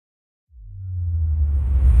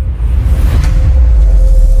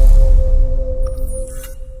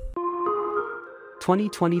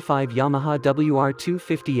2025 Yamaha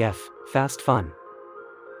WR250F, Fast Fun.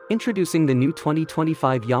 Introducing the new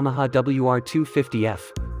 2025 Yamaha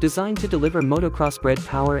WR250F, designed to deliver motocross-bred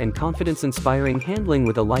power and confidence-inspiring handling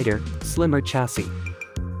with a lighter, slimmer chassis.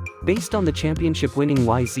 Based on the championship-winning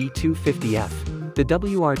YZ250F, the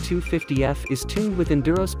WR250F is tuned with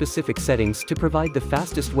Enduro-specific settings to provide the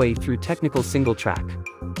fastest way through technical single-track.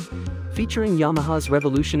 Featuring Yamaha's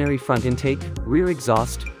revolutionary front intake, rear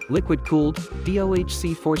exhaust, liquid-cooled,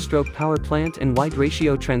 DOHC 4-stroke power plant and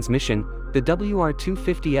wide-ratio transmission, the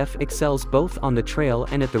WR250F excels both on the trail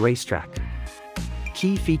and at the racetrack.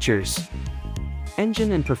 Key features: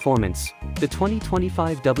 engine and performance. The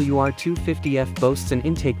 2025 WR250F boasts an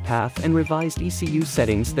intake path and revised ECU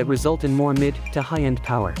settings that result in more mid to high-end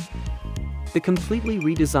power. The completely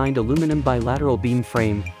redesigned aluminum bilateral beam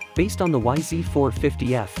frame, based on the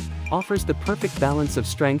YZ450F, offers the perfect balance of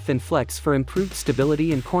strength and flex for improved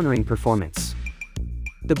stability and cornering performance.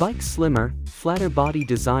 The bike's slimmer, flatter body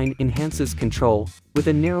design enhances control, with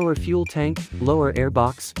a narrower fuel tank, lower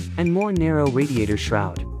airbox, and more narrow radiator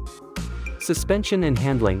shroud. Suspension and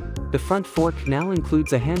handling. The front fork now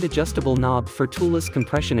includes a hand-adjustable knob for toolless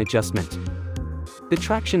compression adjustment. The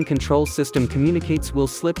traction control system communicates wheel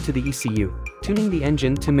slip to the ECU, tuning the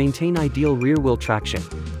engine to maintain ideal rear-wheel traction.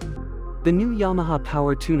 The new Yamaha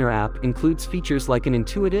Power Tuner App includes features like an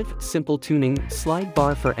intuitive, simple tuning, slide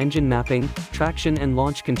bar for engine mapping, traction and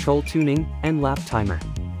launch control tuning, and lap timer.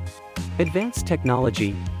 Advanced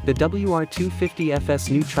technology. The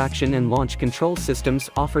WR250F's new traction and launch control systems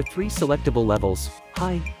offer 3 selectable levels: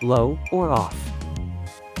 high, low, or off.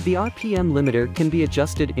 The RPM limiter can be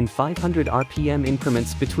adjusted in 500 RPM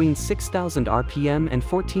increments between 6,000 RPM and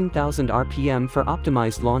 14,000 RPM for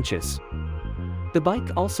optimized launches. The bike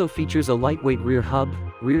also features a lightweight rear hub,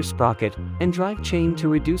 rear sprocket, and drive chain to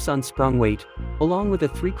reduce unsprung weight, along with a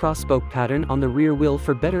 3-cross-spoke pattern on the rear wheel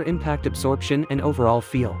for better impact absorption and overall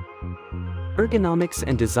feel. Ergonomics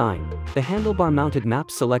and design. The handlebar-mounted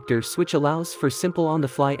map selector switch allows for simple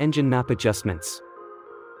on-the-fly engine map adjustments.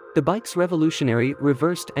 The bike's revolutionary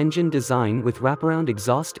reversed engine design with wraparound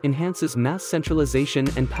exhaust enhances mass centralization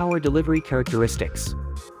and power delivery characteristics.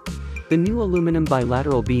 The new aluminum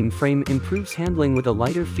bilateral beam frame improves handling with a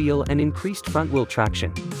lighter feel and increased front-wheel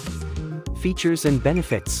traction. Features and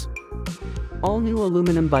benefits. All-new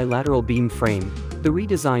aluminum bilateral beam frame. The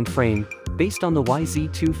redesigned frame, based on the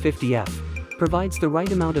YZ250F, provides the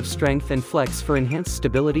right amount of strength and flex for enhanced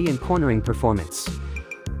stability and cornering performance.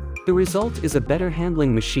 The result is a better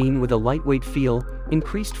handling machine with a lightweight feel,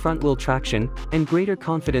 increased front-wheel traction, and greater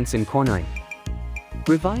confidence in cornering.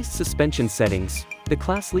 Revised suspension settings. The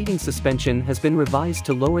class-leading suspension has been revised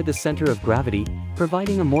to lower the center of gravity,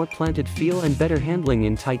 providing a more planted feel and better handling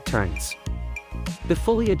in tight turns. The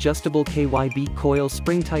fully adjustable KYB coil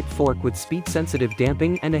spring-type fork with speed-sensitive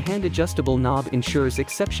damping and a hand-adjustable knob ensures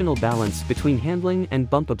exceptional balance between handling and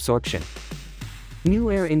bump absorption.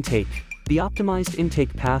 New air intake. The optimized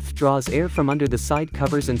intake path draws air from under the side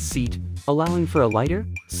covers and seat, allowing for a lighter,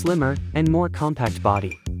 slimmer, and more compact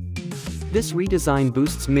body. This redesign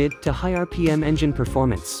boosts mid to high RPM engine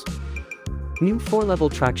performance. New 4-level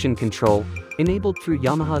traction control. Enabled through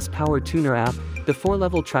Yamaha's Power Tuner App, the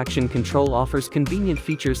 4-level traction control offers convenient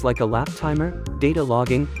features like a lap timer, data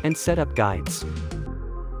logging, and setup guides.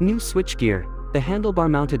 New switchgear. The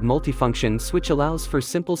handlebar-mounted multifunction switch allows for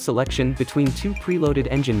simple selection between 2 preloaded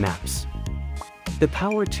engine maps. The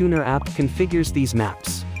Power Tuner App configures these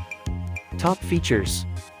maps. Top features.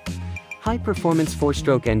 High-performance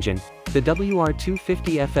 4-stroke engine. The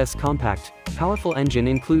WR250F's compact, powerful engine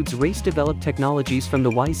includes race-developed technologies from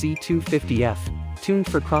the YZ250F, tuned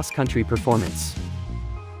for cross-country performance.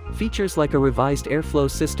 Features like a revised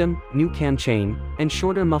airflow system, new cam chain, and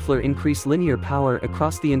shorter muffler increase linear power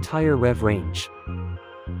across the entire rev range.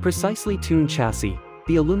 Precisely tuned chassis.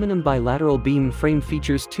 The aluminum bilateral beam frame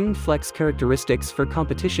features tuned flex characteristics for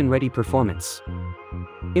competition-ready performance.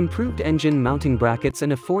 Improved engine mounting brackets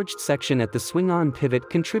and a forged section at the swing arm pivot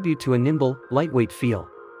contribute to a nimble, lightweight feel.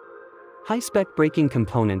 High-spec braking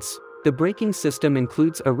components. The braking system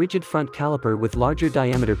includes a rigid front caliper with larger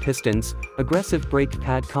diameter pistons, aggressive brake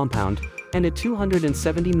pad compound, and a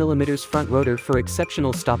 270mm front rotor for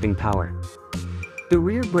exceptional stopping power. The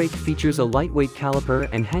rear brake features a lightweight caliper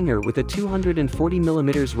and hanger with a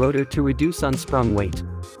 240mm rotor to reduce unsprung weight.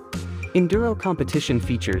 Enduro competition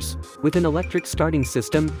features. With an electric starting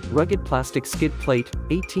system, rugged plastic skid plate,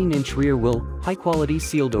 18-inch rear wheel, high-quality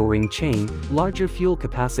sealed O-ring chain, larger fuel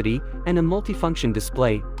capacity, and a multifunction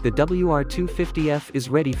display, the WR250F is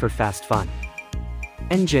ready for fast fun.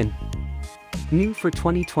 Engine. New for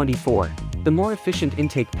 2024. The more efficient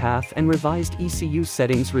intake path and revised ECU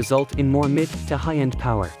settings result in more mid to high-end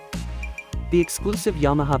power. The exclusive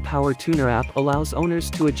Yamaha Power Tuner App allows owners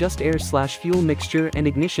to adjust air/fuel mixture and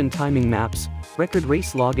ignition timing maps, record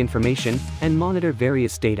race log information, and monitor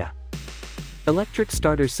various data. Electric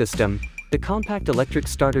Starter System. The compact electric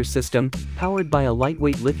starter system, powered by a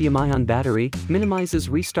lightweight lithium-ion battery, minimizes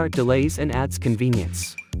restart delays and adds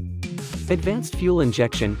convenience. Advanced fuel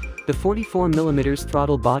injection. The 44mm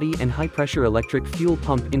throttle body and high-pressure electric fuel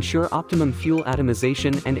pump ensure optimum fuel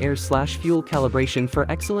atomization and air/fuel calibration for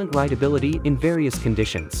excellent rideability in various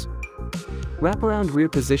conditions. Wraparound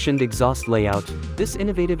rear-positioned exhaust layout. This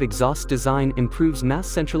innovative exhaust design improves mass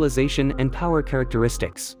centralization and power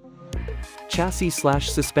characteristics.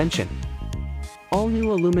 Chassis/suspension.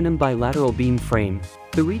 All-new aluminum bilateral beam frame.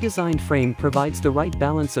 The redesigned frame provides the right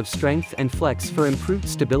balance of strength and flex for improved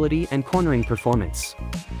stability and cornering performance.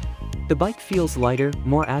 The bike feels lighter,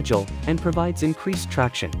 more agile, and provides increased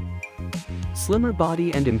traction. Slimmer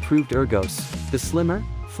body and improved ergos. The slimmer,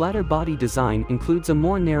 flatter body design includes a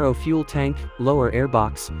more narrow fuel tank, lower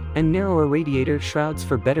airbox, and narrower radiator shrouds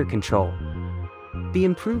for better control. The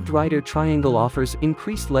improved rider triangle offers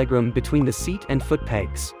increased legroom between the seat and foot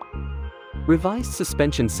pegs. Revised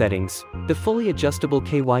suspension settings. The fully adjustable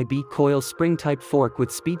KYB coil spring-type fork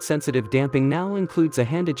with speed-sensitive damping now includes a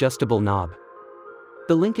hand-adjustable knob.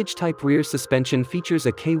 The linkage-type rear suspension features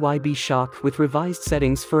a KYB shock with revised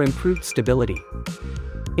settings for improved stability.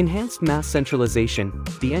 Enhanced mass centralization.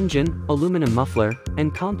 The engine, aluminum muffler,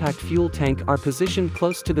 and compact fuel tank are positioned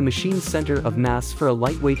close to the machine's center of mass for a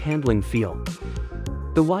lightweight handling feel.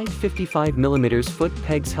 The wide 55mm foot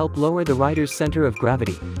pegs help lower the rider's center of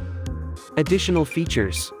gravity. Additional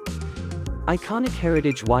features. Iconic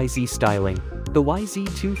Heritage YZ styling. The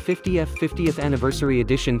YZ250F 50th Anniversary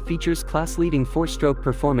Edition features class-leading 4-stroke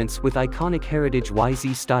performance with iconic Heritage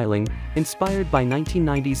YZ styling, inspired by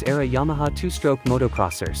 1990s-era Yamaha 2-stroke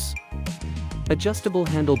motocrossers. Adjustable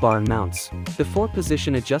handlebar mounts. The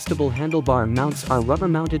 4-position adjustable handlebar mounts are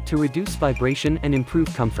rubber-mounted to reduce vibration and improve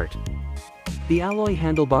comfort. The alloy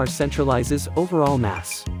handlebar centralizes overall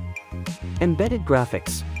mass. Embedded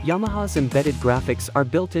graphics. Yamaha's embedded graphics are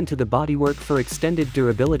built into the bodywork for extended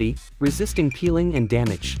durability, resisting peeling and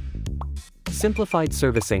damage. Simplified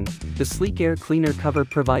servicing. The sleek air cleaner cover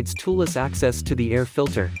provides toolless access to the air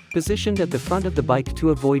filter, positioned at the front of the bike to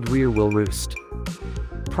avoid rear wheel roost.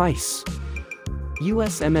 Price.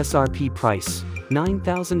 US MSRP price,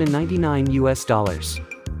 $9,099 US.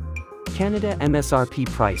 Canada MSRP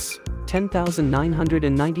price,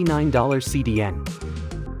 $10,999 CDN.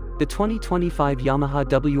 The 2025 Yamaha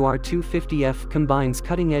WR250F combines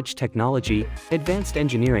cutting-edge technology, advanced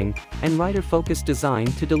engineering, and rider-focused design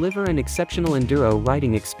to deliver an exceptional enduro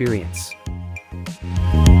riding experience.